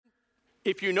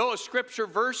If you know a scripture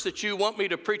verse that you want me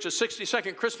to preach a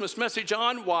 60-second Christmas message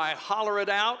on, why, holler it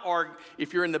out. Or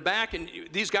if you're in the back, and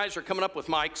these guys are coming up with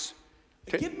mics.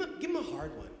 Okay. Give him a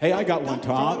hard one. Hey, I got one,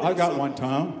 Tom. I got one,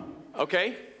 Tom.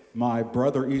 Okay. My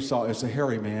brother Esau is a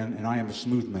hairy man, and I am a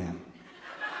smooth man.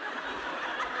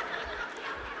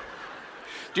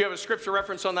 Do you have a scripture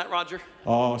reference on that, Roger?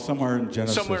 Oh, somewhere in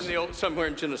Genesis. Somewhere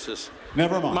in Genesis.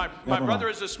 Never mind. My brother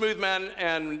is a smooth man,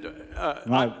 and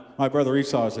my brother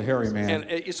Esau is a hairy man,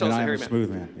 and Esau's a hairy man. I'm a smooth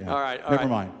man. Yeah. All right. Never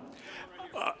mind.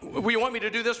 You want me to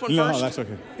do this one no, first? No, that's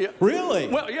okay. Yeah. Really?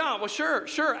 Well, yeah. Well, sure,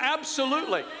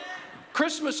 absolutely.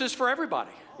 Christmas is for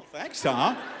everybody. Thanks,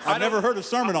 Tom. I've never heard a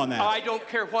sermon on that. I don't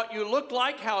care what you look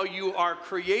like, how you are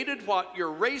created, what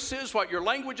your race is, what your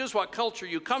language is, what culture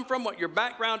you come from, what your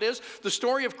background is. The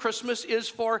story of Christmas is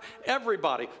for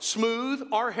everybody, smooth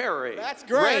or hairy. That's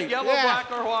great. Red, yellow, black,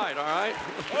 or white, all right?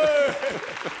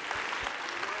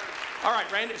 All right,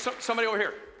 Randy, somebody over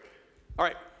here. All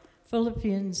right.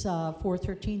 Philippians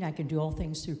 4:13, I can do all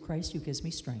things through Christ who gives me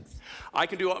strength. I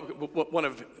can do one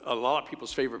of a lot of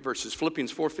people's favorite verses, Philippians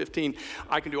 4:15.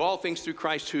 I can do all things through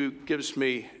Christ who gives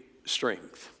me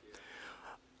strength.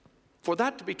 For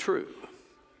that to be true,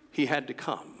 he had to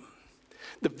come.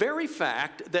 The very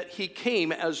fact that he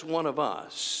came as one of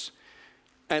us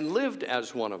and lived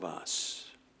as one of us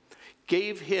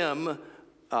gave him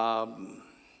the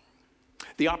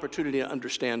opportunity to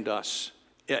understand us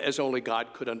as only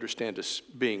God could understand us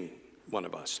being one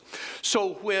of us.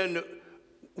 So when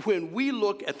we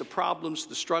look at the problems,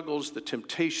 the struggles, the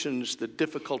temptations, the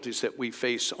difficulties that we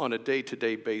face on a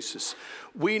day-to-day basis,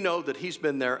 we know that he's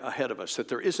been there ahead of us, that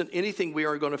there isn't anything we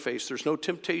are going to face. There's no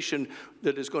temptation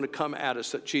that is going to come at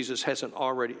us that Jesus hasn't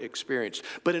already experienced.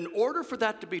 But in order for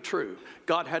that to be true,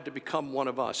 God had to become one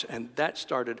of us, and that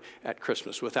started at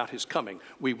Christmas. Without his coming,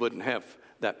 we wouldn't have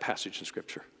that passage in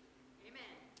Scripture.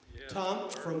 Tom,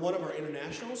 from one of our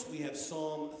internationals, we have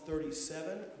Psalm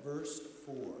 37, verse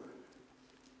 4.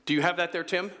 Do you have that there,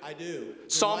 Tim? I do.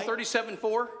 Psalm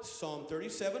 37:4? Psalm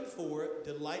 37:4,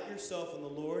 delight yourself in the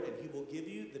Lord, and he will give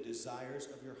you the desires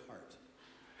of your heart.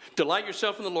 Delight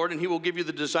yourself in the Lord, and he will give you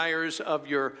the desires of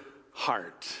your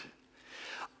heart.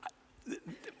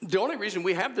 The only reason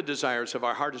we have the desires of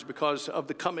our heart is because of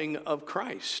the coming of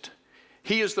Christ.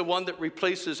 He is the one that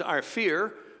replaces our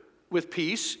fear with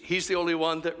peace. He's the only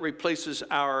one that replaces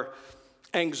our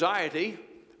anxiety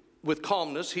with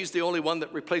calmness. He's the only one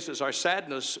that replaces our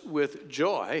sadness with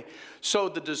joy. So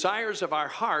the desires of our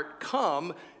heart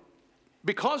come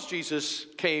because Jesus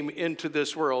came into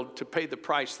this world to pay the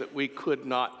price that we could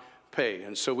not pay.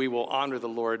 And so we will honor the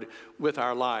Lord with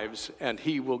our lives, and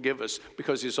he will give us,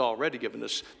 because he's already given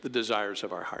us, the desires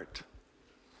of our heart.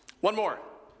 One more.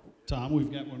 Tom,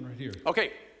 we've got one right here.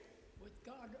 Okay.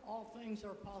 All things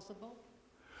are possible?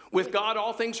 With God,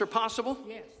 all things are possible?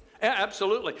 Yes. Yeah,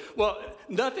 absolutely. Well,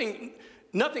 nothing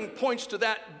points to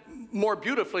that more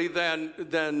beautifully than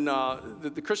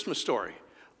the Christmas story.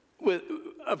 With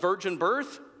a virgin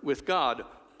birth, with God,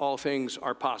 all things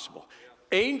are possible.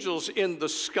 Angels in the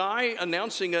sky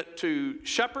announcing it to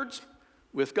shepherds,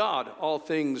 with God, all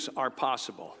things are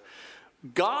possible.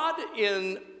 God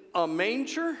in a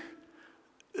manger,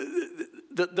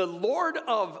 the Lord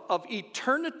of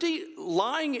eternity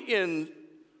lying in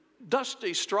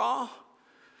dusty straw,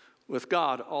 with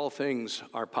God all things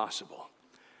are possible.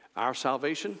 Our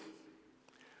salvation,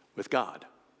 with God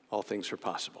all things are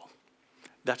possible.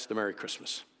 That's the Merry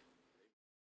Christmas.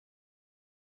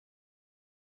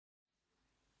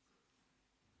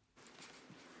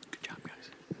 Good job,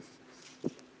 guys.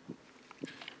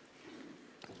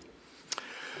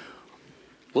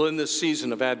 Well, in this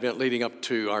season of Advent leading up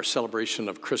to our celebration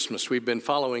of Christmas, we've been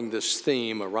following this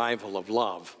theme, arrival of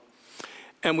love.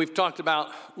 And we've talked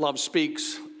about love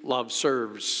speaks, love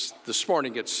serves. This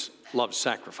morning it's love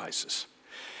sacrifices.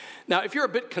 Now, if you're a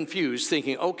bit confused,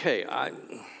 thinking, okay,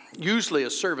 usually a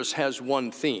service has one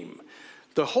theme.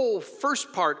 The whole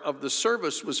first part of the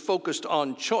service was focused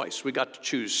on choice. We got to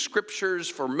choose scriptures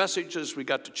for messages. We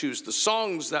got to choose the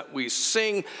songs that we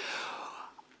sing.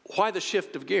 Why the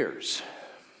shift of gears?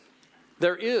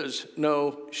 There is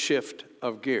no shift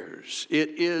of gears.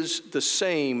 It is the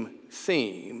same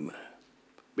theme,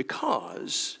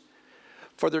 because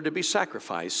for there to be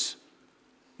sacrifice,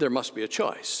 there must be a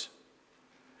choice.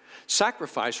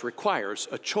 Sacrifice requires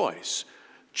a choice.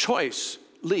 Choice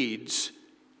leads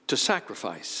to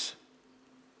sacrifice.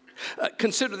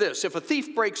 Consider this. If a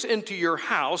thief breaks into your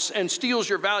house and steals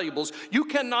your valuables, you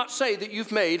cannot say that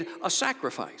you've made a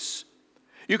sacrifice.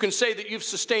 You can say that you've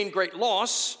sustained great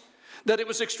loss, that it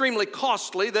was extremely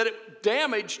costly, that it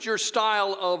damaged your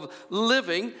style of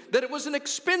living, that it was an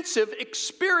expensive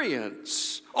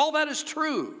experience. All that is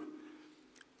true.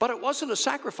 But it wasn't a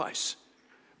sacrifice,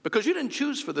 because you didn't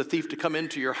choose for the thief to come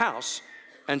into your house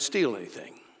and steal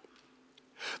anything.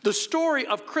 The story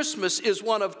of Christmas is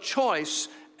one of choice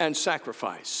and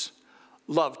sacrifice.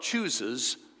 Love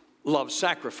chooses, love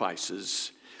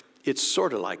sacrifices. It's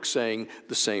sort of like saying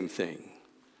the same thing.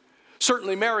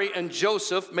 Certainly Mary and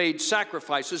Joseph made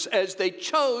sacrifices as they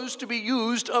chose to be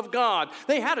used of God.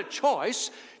 They had a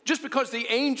choice. Just because the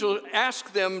angel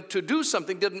asked them to do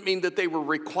something didn't mean that they were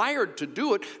required to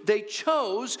do it. They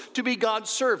chose to be God's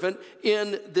servant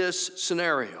in this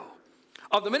scenario.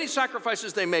 Of the many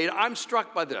sacrifices they made, I'm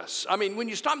struck by this. I mean, when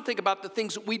you stop and think about the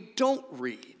things that we don't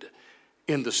read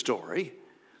in the story,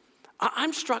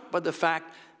 I'm struck by the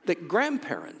fact that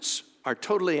grandparents are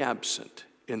totally absent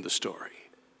in the story.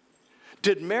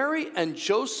 Did Mary and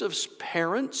Joseph's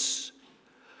parents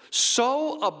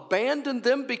so abandon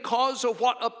them because of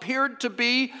what appeared to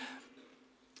be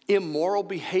immoral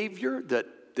behavior,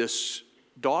 that this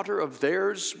daughter of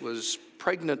theirs was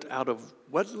pregnant out of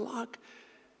wedlock?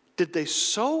 Did they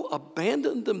so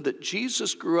abandon them that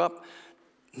Jesus grew up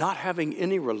not having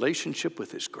any relationship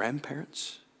with his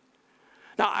grandparents?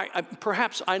 Now,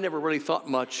 perhaps I never really thought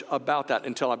much about that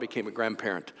until I became a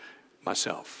grandparent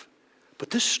myself. But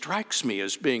this strikes me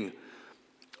as being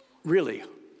really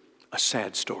a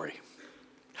sad story.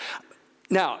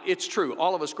 Now, it's true,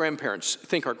 all of us grandparents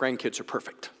think our grandkids are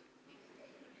perfect.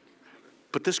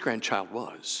 But this grandchild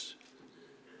was.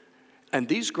 And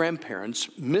these grandparents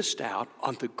missed out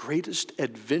on the greatest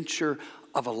adventure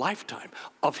of a lifetime,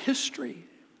 of history.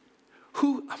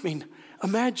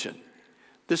 Imagine,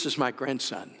 this is my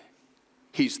grandson.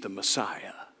 He's the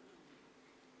Messiah.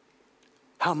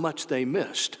 How much they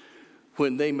missed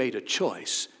when they made a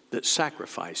choice that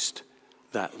sacrificed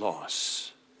that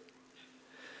loss.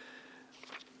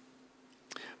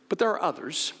 But there are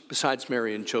others besides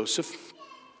Mary and Joseph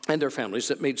and their families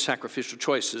that made sacrificial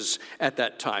choices at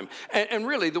that time. And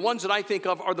really, the ones that I think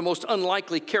of are the most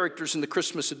unlikely characters in the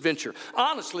Christmas adventure.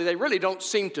 Honestly, they really don't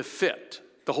seem to fit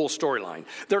the whole storyline.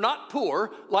 They're not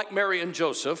poor like Mary and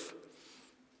Joseph.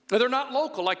 And they're not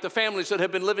local like the families that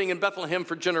have been living in Bethlehem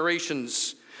for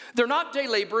generations. They're not day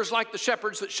laborers like the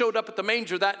shepherds that showed up at the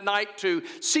manger that night to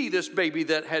see this baby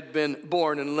that had been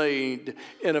born and laid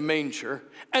in a manger.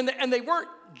 And they weren't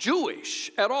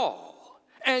Jewish at all.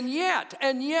 And yet,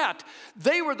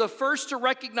 they were the first to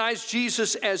recognize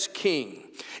Jesus as king.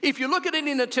 If you look at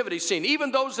any nativity scene,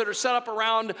 even those that are set up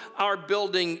around our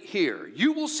building here,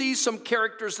 you will see some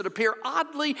characters that appear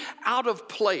oddly out of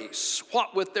place,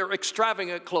 what with their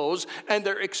extravagant clothes and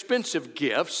their expensive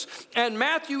gifts. And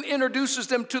Matthew introduces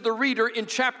them to the reader in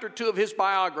chapter 2 of his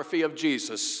biography of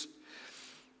Jesus.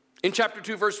 In chapter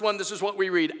 2, verse 1, this is what we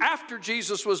read. After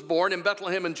Jesus was born in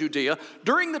Bethlehem in Judea,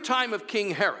 during the time of King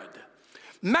Herod,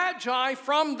 Magi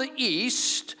from the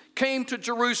east came to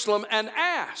Jerusalem and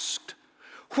asked,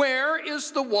 "Where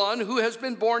is the one who has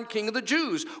been born King of the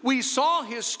Jews? We saw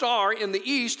his star in the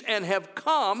east and have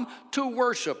come to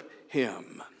worship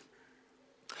him."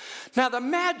 Now, the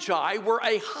Magi were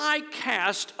a high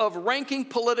caste of ranking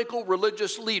political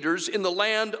religious leaders in the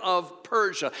land of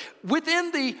Persia,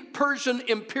 within the Persian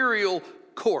imperial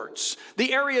courts,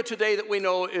 the area today that we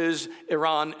know is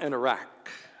Iran and Iraq.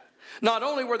 Not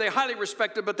only were they highly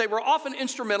respected, but they were often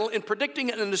instrumental in predicting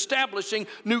and establishing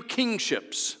new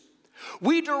kingships.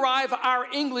 We derive our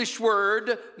English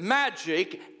word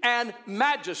magic and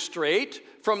magistrate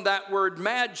from that word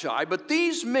magi, but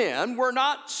these men were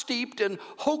not steeped in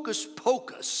hocus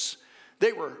pocus.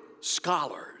 They were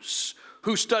scholars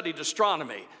who studied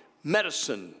astronomy,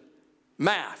 medicine,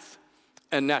 math,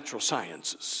 and natural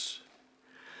sciences.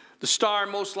 The star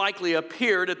most likely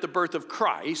appeared at the birth of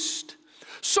Christ.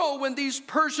 So when these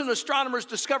Persian astronomers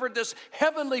discovered this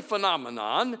heavenly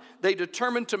phenomenon, they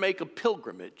determined to make a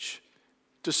pilgrimage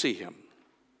to see him.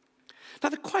 Now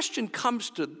the question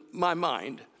comes to my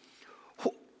mind,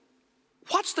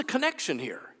 what's the connection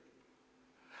here?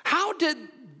 How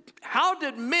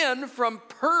did men from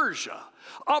Persia,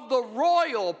 of the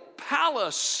royal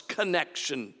palace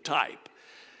connection type,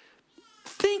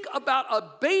 think about a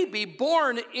baby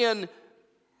born in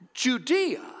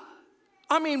Judea?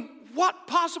 I mean, what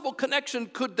possible connection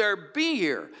could there be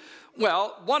here?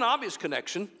 Well, one obvious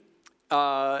connection,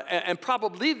 and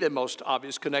probably the most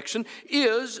obvious connection,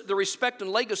 is the respect and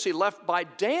legacy left by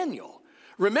Daniel.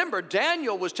 Remember,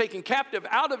 Daniel was taken captive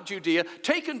out of Judea,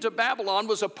 taken to Babylon,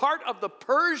 was a part of the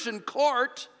Persian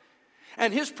court,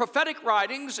 And his prophetic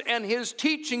writings and his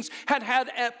teachings had had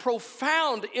a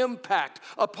profound impact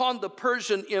upon the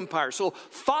Persian Empire. So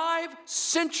 5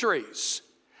 centuries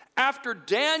after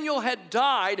Daniel had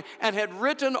died and had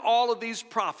written all of these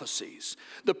prophecies,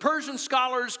 the Persian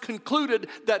scholars concluded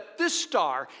that this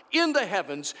star in the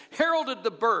heavens heralded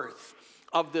the birth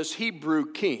of this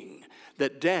Hebrew king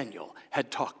that Daniel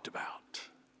had talked about.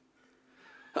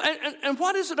 And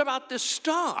what is it about this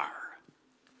star?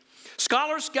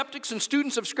 Scholars, skeptics, and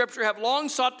students of Scripture have long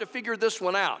sought to figure this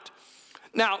one out.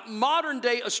 Now,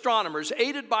 modern-day astronomers,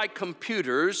 aided by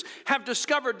computers, have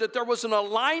discovered that there was an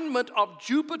alignment of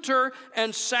Jupiter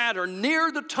and Saturn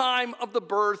near the time of the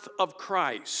birth of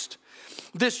Christ.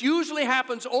 This usually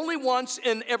happens only once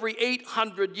in every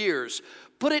 800 years,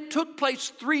 but it took place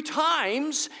 3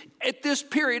 times at this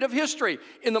period of history,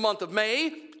 in the month of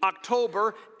May,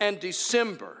 October, and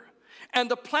December. And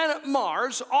the planet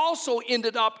Mars also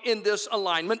ended up in this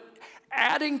alignment,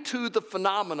 adding to the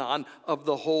phenomenon of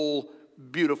the whole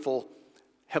beautiful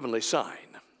heavenly sign.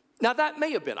 Now that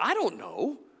may have been, I don't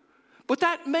know, but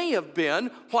that may have been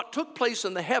what took place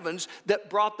in the heavens that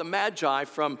brought the Magi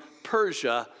from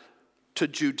Persia to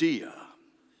Judea.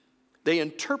 They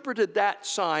interpreted that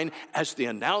sign as the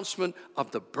announcement of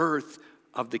the birth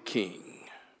of the king.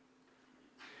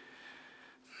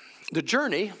 The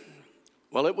journey,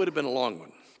 well, it would have been a long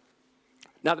one.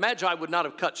 Now, the Magi would not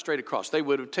have cut straight across. They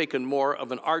would have taken more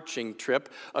of an arching trip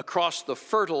across the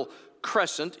Fertile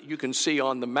Crescent. You can see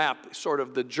on the map sort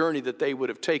of the journey that they would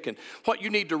have taken. What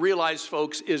you need to realize,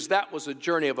 folks, is that was a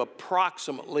journey of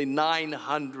approximately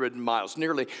 900 miles,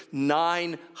 nearly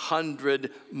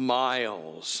 900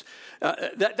 miles.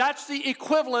 That's the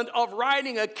equivalent of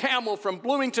riding a camel from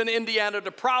Bloomington, Indiana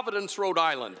to Providence, Rhode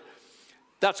Island.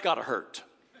 That's got to hurt.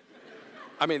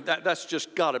 I mean, that's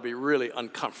just got to be really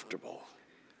uncomfortable.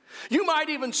 You might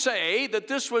even say that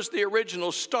this was the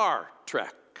original Star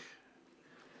Trek.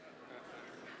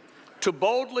 To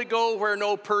boldly go where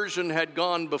no Persian had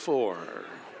gone before.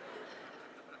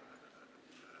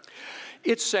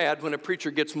 It's sad when a preacher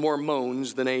gets more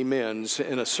moans than amens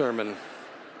in a sermon.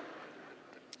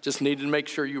 Just needed to make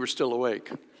sure you were still awake.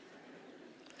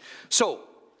 So,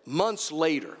 months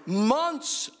later,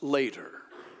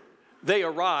 they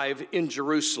arrive in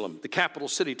Jerusalem, the capital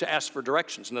city, to ask for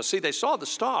directions. Now, see, they saw the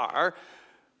star.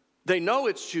 They know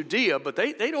it's Judea, but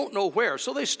they don't know where.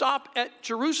 So they stop at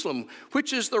Jerusalem,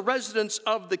 which is the residence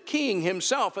of the king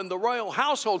himself and the royal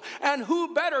household. And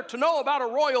who better to know about a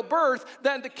royal birth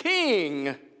than the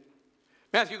king?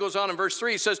 Matthew goes on in verse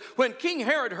 3, he says, when King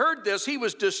Herod heard this, he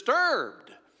was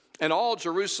disturbed, and all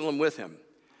Jerusalem with him.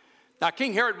 Now,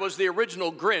 King Herod was the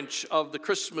original Grinch of the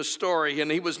Christmas story, and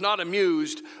he was not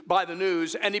amused by the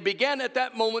news. And he began at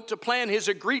that moment to plan his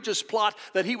egregious plot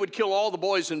that he would kill all the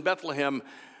boys in Bethlehem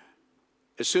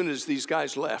as soon as these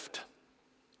guys left.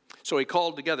 So he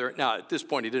called together, now at this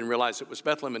point he didn't realize it was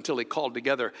Bethlehem until he called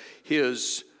together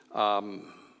his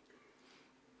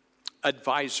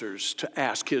advisors to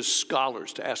ask, his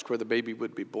scholars to ask where the baby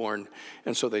would be born.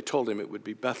 And so they told him it would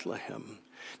be Bethlehem.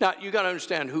 Now, you got to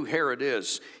understand who Herod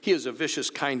is. He is a vicious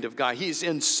kind of guy. He's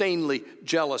insanely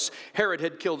jealous. Herod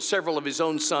had killed several of his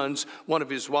own sons, one of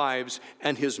his wives,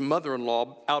 and his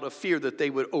mother-in-law out of fear that they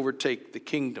would overtake the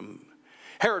kingdom.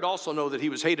 Herod also knew that he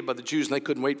was hated by the Jews and they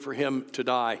couldn't wait for him to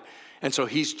die. And so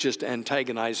he's just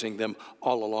antagonizing them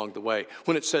all along the way.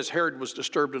 When it says Herod was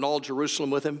disturbed and all Jerusalem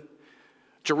with him,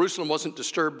 Jerusalem wasn't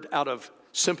disturbed out of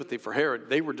sympathy for Herod.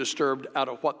 They were disturbed out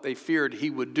of what they feared he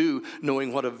would do,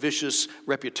 knowing what a vicious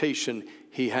reputation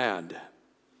he had.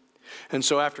 And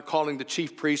so after calling the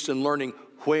chief priests and learning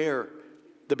where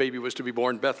the baby was to be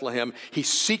born, Bethlehem, he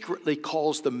secretly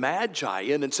calls the Magi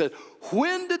in and said,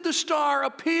 when did the star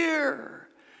appear?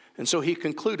 And so he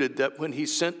concluded that when he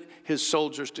sent his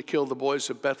soldiers to kill the boys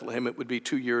of Bethlehem, it would be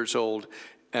 2 years old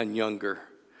and younger.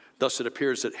 Thus it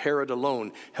appears that Herod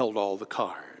alone held all the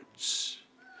cards,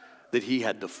 that he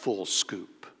had the full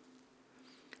scoop.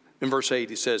 In verse 8,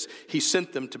 he says, he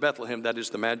sent them to Bethlehem, that is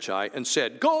the Magi, and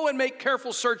said, go and make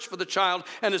careful search for the child,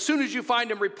 and as soon as you find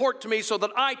him, report to me so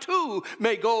that I too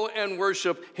may go and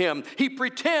worship him. He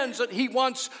pretends that he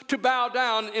wants to bow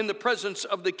down in the presence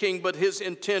of the king, but his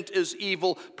intent is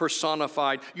evil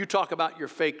personified. You talk about your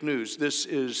fake news. This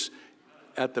is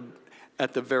at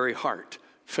the very heart,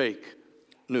 fake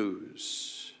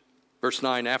news. Verse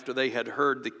 9, after they had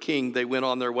heard the king, they went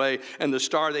on their way, and the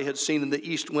star they had seen in the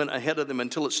east went ahead of them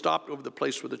until it stopped over the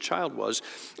place where the child was.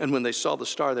 And when they saw the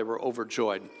star, they were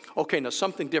overjoyed. Okay, now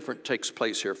something different takes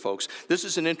place here, folks. This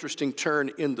is an interesting turn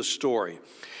in the story.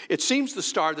 It seems the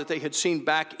star that they had seen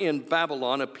back in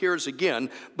Babylon appears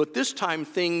again, but this time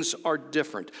things are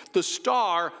different. The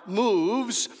star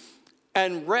moves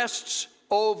and rests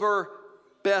over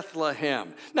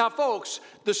Bethlehem. Now, folks,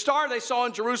 the star they saw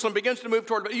in Jerusalem begins to move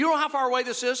toward, you know how far away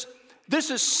this is? This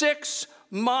is 6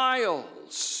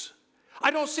 miles.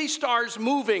 I don't see stars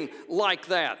moving like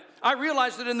that. I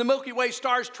realize that in the Milky Way,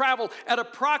 stars travel at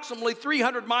approximately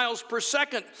 300 miles per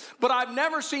second, but I've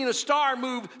never seen a star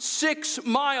move 6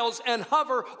 miles and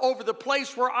hover over the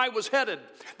place where I was headed.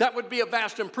 That would be a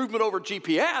vast improvement over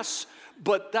GPS,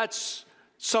 but that's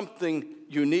something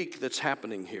unique that's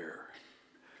happening here.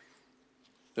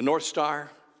 The North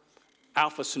Star,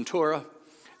 Alpha Centauri,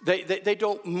 they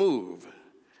don't move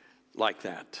like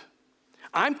that.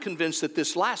 I'm convinced that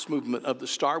this last movement of the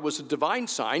star was a divine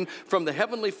sign from the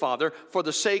Heavenly Father for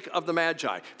the sake of the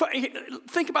Magi.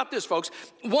 Think about this, folks.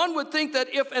 One would think that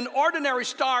if an ordinary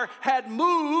star had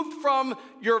moved from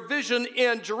your vision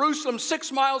in Jerusalem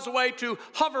 6 miles away to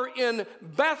hover in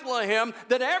Bethlehem,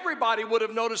 that everybody would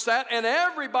have noticed that, and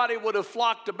everybody would have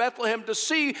flocked to Bethlehem to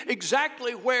see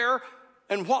exactly where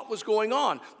and what was going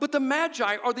on. But the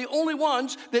Magi are the only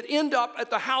ones that end up at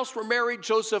the house where Mary,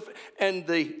 Joseph, and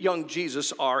the young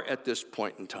Jesus are at this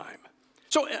point in time.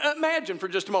 So imagine for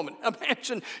just a moment,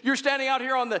 imagine you're standing out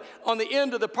here on the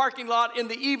end of the parking lot in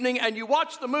the evening and you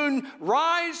watch the moon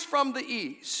rise from the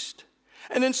east.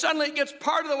 And then suddenly it gets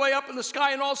part of the way up in the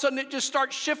sky and all of a sudden it just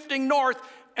starts shifting north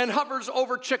and hovers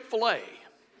over Chick-fil-A.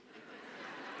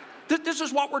 This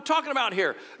is what we're talking about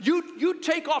here. You'd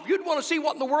take off. You'd want to see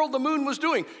what in the world the moon was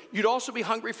doing. You'd also be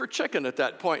hungry for chicken at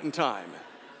that point in time.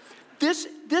 This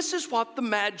is what the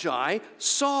Magi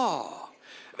saw.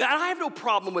 And I have no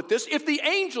problem with this. If the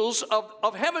angels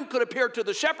of heaven could appear to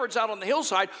the shepherds out on the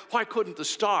hillside, why couldn't the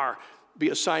star be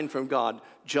a sign from God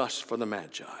just for the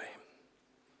Magi?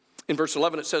 In verse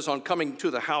 11, it says, on coming to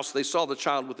the house, they saw the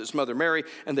child with his mother Mary,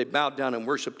 and they bowed down and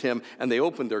worshiped him, and they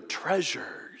opened their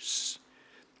treasures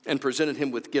and presented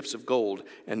him with gifts of gold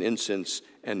and incense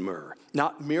and myrrh.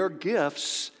 Not mere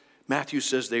gifts. Matthew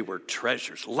says they were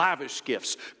treasures, lavish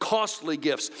gifts, costly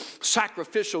gifts,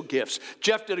 sacrificial gifts.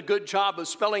 Jeff did a good job of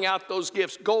spelling out those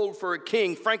gifts. Gold for a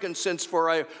king, frankincense for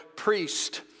a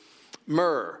priest,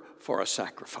 myrrh for a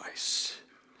sacrifice.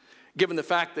 Given the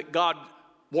fact that God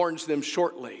warns them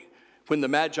shortly when the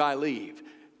Magi leave,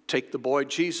 take the boy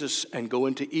Jesus and go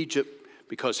into Egypt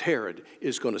because Herod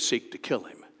is going to seek to kill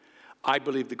him. I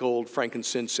believe the gold,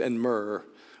 frankincense, and myrrh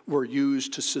were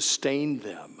used to sustain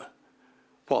them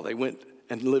while they went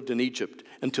and lived in Egypt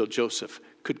until Joseph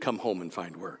could come home and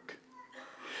find work.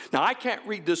 Now, I can't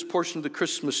read this portion of the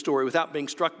Christmas story without being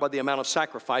struck by the amount of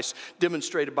sacrifice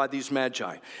demonstrated by these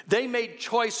Magi. They made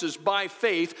choices by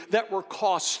faith that were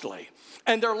costly,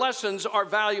 and their lessons are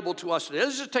valuable to us today.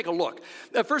 Let's just take a look.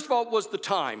 First of all, was the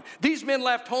time. These men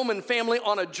left home and family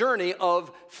on a journey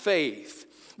of faith.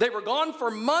 They were gone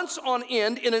for months on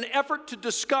end in an effort to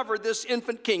discover this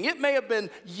infant king. It may have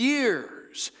been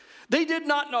years. They did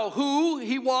not know who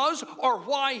he was or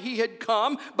why he had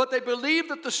come, but they believed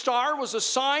that the star was a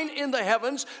sign in the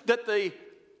heavens that the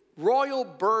royal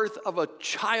birth of a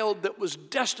child that was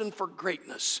destined for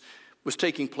greatness was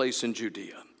taking place in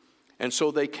Judea. And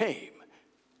so they came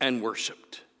and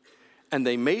worshiped. And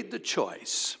they made the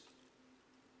choice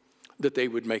that they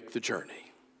would make the journey.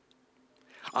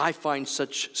 I find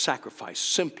such sacrifice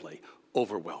simply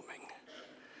overwhelming.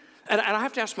 And I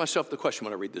have to ask myself the question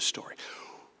when I read this story.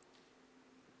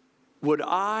 Would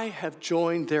I have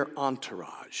joined their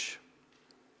entourage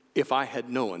if I had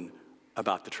known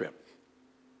about the trip?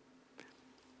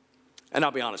 And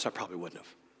I'll be honest, I probably wouldn't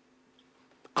have.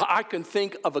 I can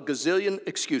think of a gazillion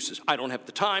excuses. I don't have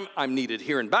the time. I'm needed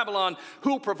here in Babylon.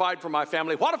 Who'll provide for my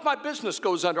family? What if my business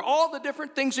goes under? All the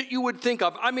different things that you would think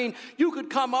of. I mean, you could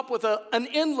come up with an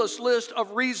endless list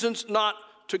of reasons not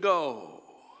to go.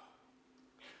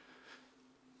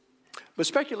 But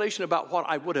speculation about what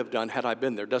I would have done had I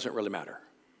been there doesn't really matter.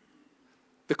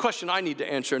 The question I need to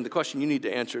answer and the question you need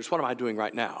to answer is, what am I doing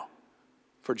right now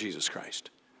for Jesus Christ?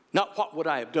 Not what would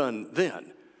I have done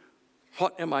then.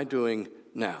 What am I doing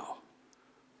now?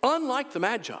 Unlike the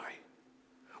Magi,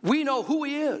 we know who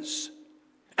he is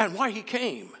and why he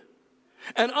came.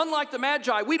 And unlike the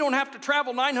Magi, we don't have to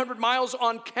travel 900 miles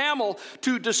on camel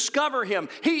to discover him.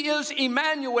 He is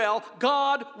Emmanuel,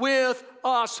 God with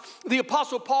us. The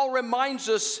Apostle Paul reminds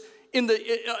us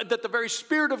that the very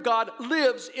Spirit of God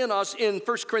lives in us in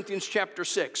 1 Corinthians chapter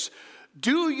 6.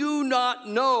 Do you not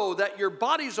know that your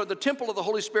bodies are the temple of the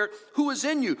Holy Spirit who is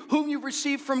in you, whom you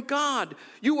received from God?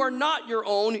 You are not your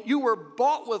own. You were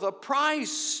bought with a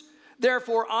price.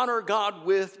 Therefore, honor God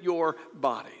with your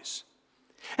bodies.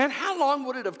 And how long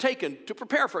would it have taken to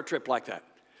prepare for a trip like that?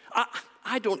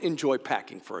 I don't enjoy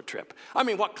packing for a trip. I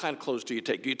mean, what kind of clothes do you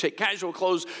take? Do you take casual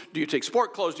clothes? Do you take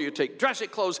sport clothes? Do you take dressy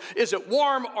clothes? Is it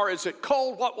warm or is it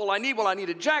cold? What will I need? Will I need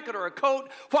a jacket or a coat?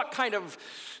 What kind of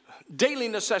daily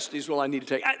necessities will I need to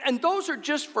take? And those are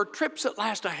just for trips that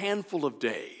last a handful of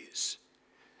days.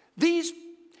 These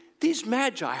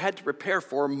magi had to prepare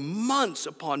for months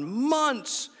upon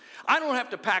months. I don't have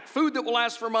to pack food that will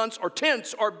last for months, or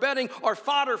tents, or bedding, or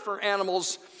fodder for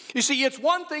animals. You see, it's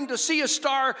one thing to see a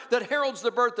star that heralds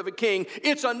the birth of a king.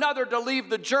 It's another to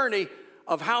leave the journey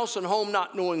of house and home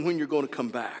not knowing when you're going to come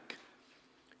back.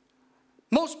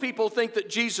 Most people think that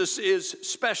Jesus is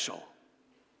special.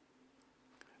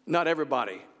 Not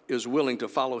everybody is willing to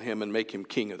follow him and make him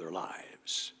king of their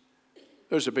lives.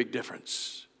 There's a big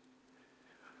difference.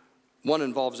 One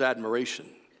involves admiration.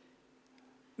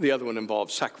 The other one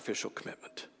involves sacrificial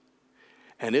commitment.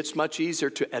 And it's much easier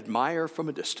to admire from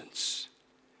a distance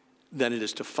than it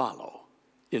is to follow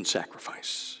in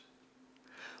sacrifice.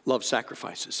 Love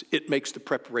sacrifices. It makes the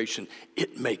preparation.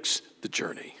 It makes the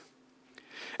journey.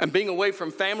 And being away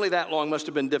from family that long must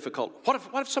have been difficult. What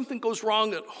if something goes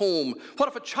wrong at home? What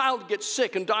if a child gets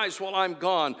sick and dies while I'm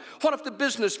gone? What if the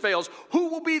business fails? Who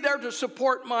will be there to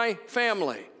support my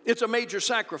family? It's a major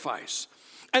sacrifice.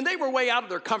 And they were way out of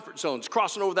their comfort zones,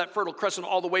 crossing over that Fertile Crescent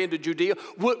all the way into Judea.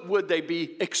 Would they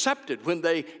be accepted when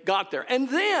they got there? And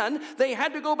then they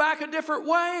had to go back a different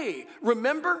way.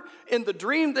 Remember, in the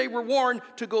dream, they were warned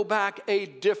to go back a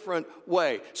different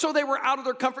way. So they were out of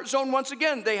their comfort zone once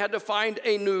again. They had to find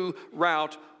a new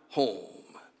route home.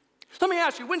 Let me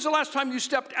ask you, when's the last time you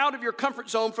stepped out of your comfort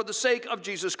zone for the sake of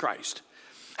Jesus Christ?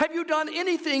 Have you done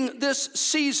anything this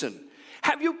season?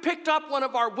 Have you picked up one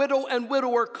of our widow and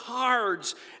widower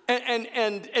cards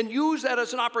and used that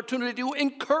as an opportunity to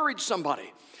encourage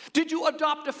somebody? Did you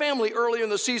adopt a family early in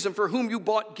the season for whom you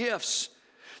bought gifts?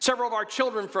 Several of our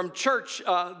children from church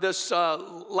this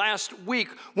last week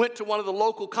went to one of the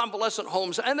local convalescent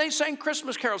homes, and they sang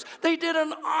Christmas carols. They did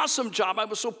an awesome job. I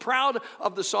was so proud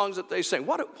of the songs that they sang.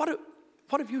 What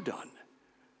have you done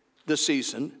this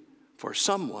season for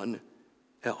someone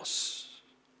else?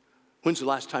 When's the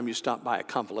last time you stopped by a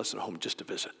convalescent home just to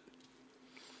visit?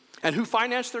 And who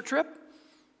financed their trip?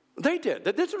 They did.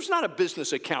 This was not a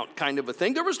business account kind of a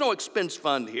thing. There was no expense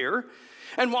fund here.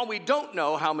 And while we don't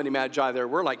know how many magi there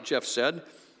were, like Jeff said,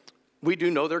 we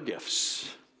do know their gifts,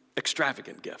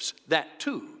 extravagant gifts. That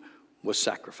too was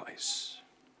sacrifice.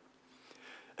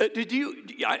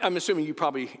 I'm assuming you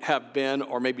probably have been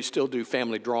or maybe still do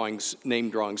family drawings, name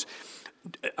drawings.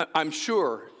 I'm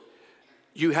sure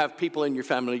you have people in your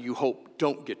family you hope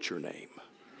don't get your name.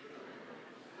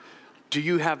 Do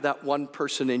you have that one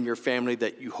person in your family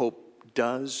that you hope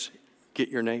does get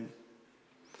your name?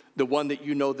 The one that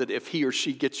you know that if he or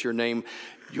she gets your name,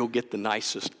 you'll get the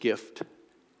nicest gift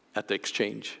at the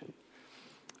exchange?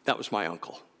 That was my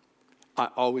uncle. I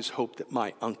always hoped that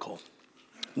my uncle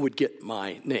would get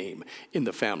my name in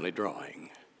the family drawing.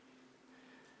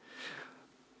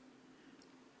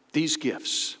 These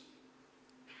gifts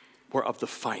were of the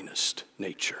finest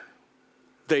nature.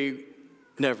 They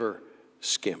never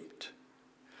skimped.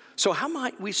 So how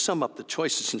might we sum up the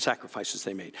choices and sacrifices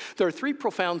they made? There are three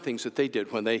profound things that they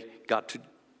did when they got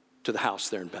to the house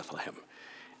there in Bethlehem.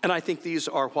 And I think these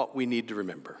are what we need to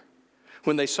remember.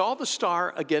 When they saw the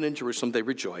star again in Jerusalem, they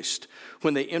rejoiced.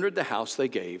 When they entered the house, they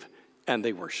gave and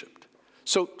they worshiped.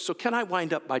 So can I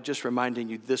wind up by just reminding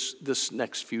you this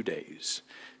next few days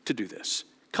to do this?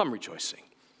 Come rejoicing.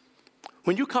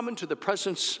 When you come into the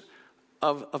presence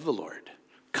of the Lord,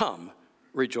 come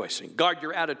rejoicing. Guard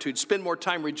your attitude. Spend more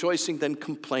time rejoicing than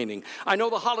complaining. I know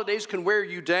the holidays can wear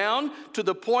you down to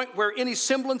the point where any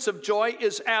semblance of joy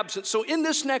is absent. So in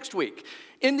this next week,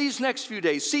 in these next few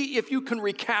days, see if you can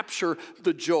recapture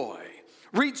the joy.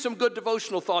 Read some good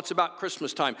devotional thoughts about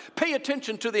Christmas time. Pay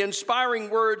attention to the inspiring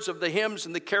words of the hymns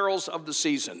and the carols of the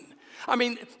season. I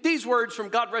mean, these words from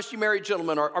God Rest You Merry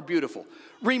Gentlemen are beautiful.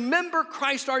 Remember,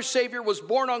 Christ our Savior was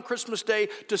born on Christmas Day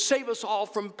to save us all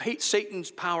from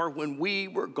Satan's power when we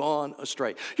were gone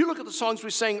astray. You look at the songs we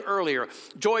sang earlier,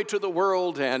 Joy to the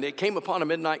World, and It Came Upon a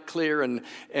Midnight Clear, and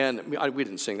we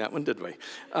didn't sing that one, did we?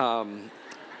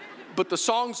 But the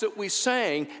songs that we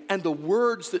sang and the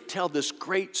words that tell this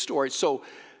great story. So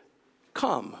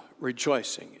come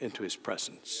rejoicing into his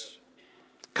presence.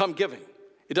 Come giving.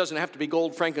 It doesn't have to be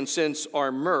gold, frankincense, or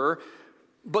myrrh,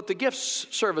 but the gifts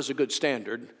serve as a good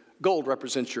standard. Gold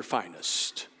represents your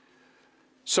finest.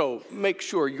 So make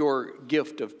sure your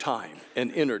gift of time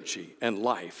and energy and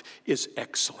life is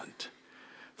excellent.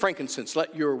 Frankincense,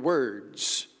 let your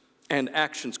words and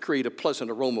actions create a pleasant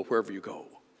aroma wherever you go.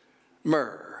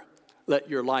 Myrrh, let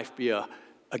your life be a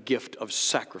a gift of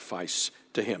sacrifice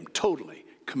to him, totally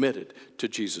committed to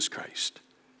Jesus Christ.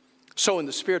 So in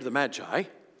the spirit of the Magi,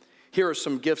 here are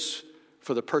some gifts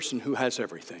for the person who has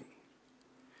everything.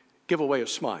 Give away a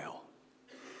smile.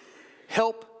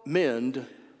 Help mend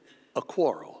a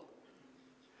quarrel.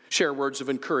 Share words of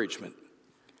encouragement.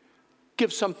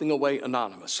 Give something away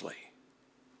anonymously.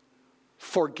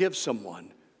 Forgive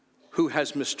someone who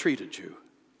has mistreated you.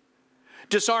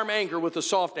 Disarm anger with a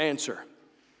soft answer.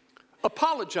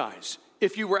 Apologize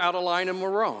if you were out of line and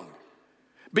were wrong.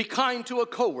 Be kind to a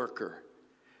coworker.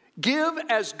 Give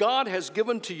as God has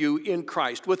given to you in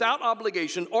Christ, without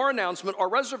obligation or announcement or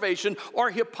reservation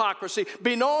or hypocrisy.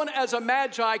 Be known as a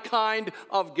Magi kind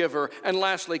of giver. And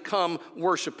lastly, come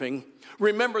worshiping.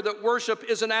 Remember that worship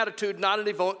is an attitude, not an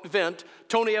event.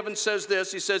 Tony Evans says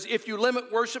this. He says, if you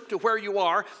limit worship to where you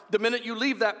are, the minute you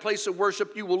leave that place of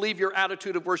worship, you will leave your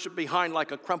attitude of worship behind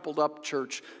like a crumpled up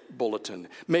church bulletin.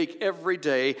 Make every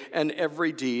day and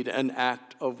every deed an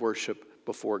act of worship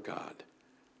before God.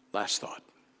 Last thought.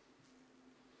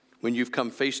 When you've come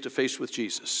face to face with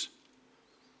Jesus,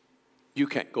 you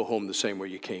can't go home the same way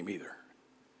you came either,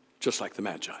 just like the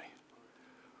Magi.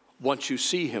 Once you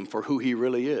see him for who he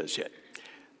really is, yet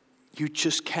you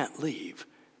just can't leave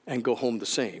and go home the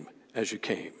same as you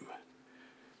came.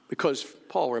 Because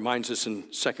Paul reminds us in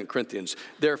 2 Corinthians,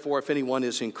 therefore, if anyone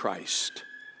is in Christ,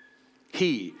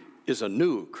 he is a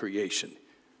new creation.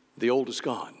 The old is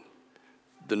gone.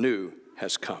 The new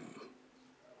has come.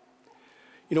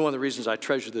 You know, one of the reasons I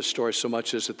treasure this story so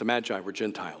much is that the Magi were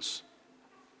Gentiles,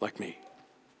 like me.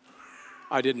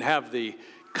 I didn't have the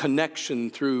connection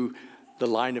through the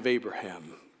line of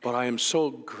Abraham, but I am so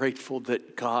grateful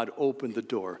that God opened the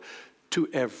door to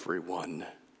everyone,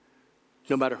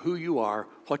 no matter who you are,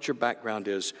 what your background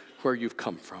is, where you've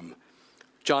come from.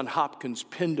 John Hopkins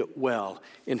penned it well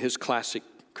in his classic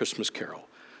Christmas carol.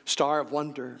 Star of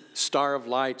wonder, star of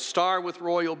light, star with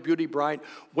royal beauty bright,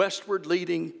 westward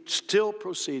leading, still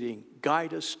proceeding,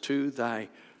 guide us to thy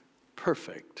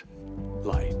perfect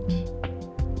light.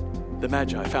 The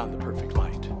Magi found the perfect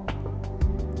light.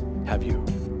 Have you?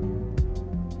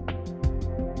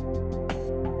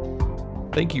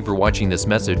 Thank you for watching this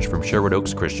message from Sherwood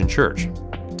Oaks Christian Church.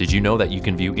 Did you know that you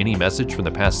can view any message from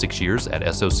the past 6 years at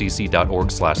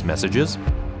socc.org/messages?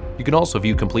 You can also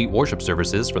view complete worship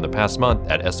services from the past month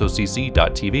at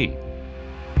socc.tv.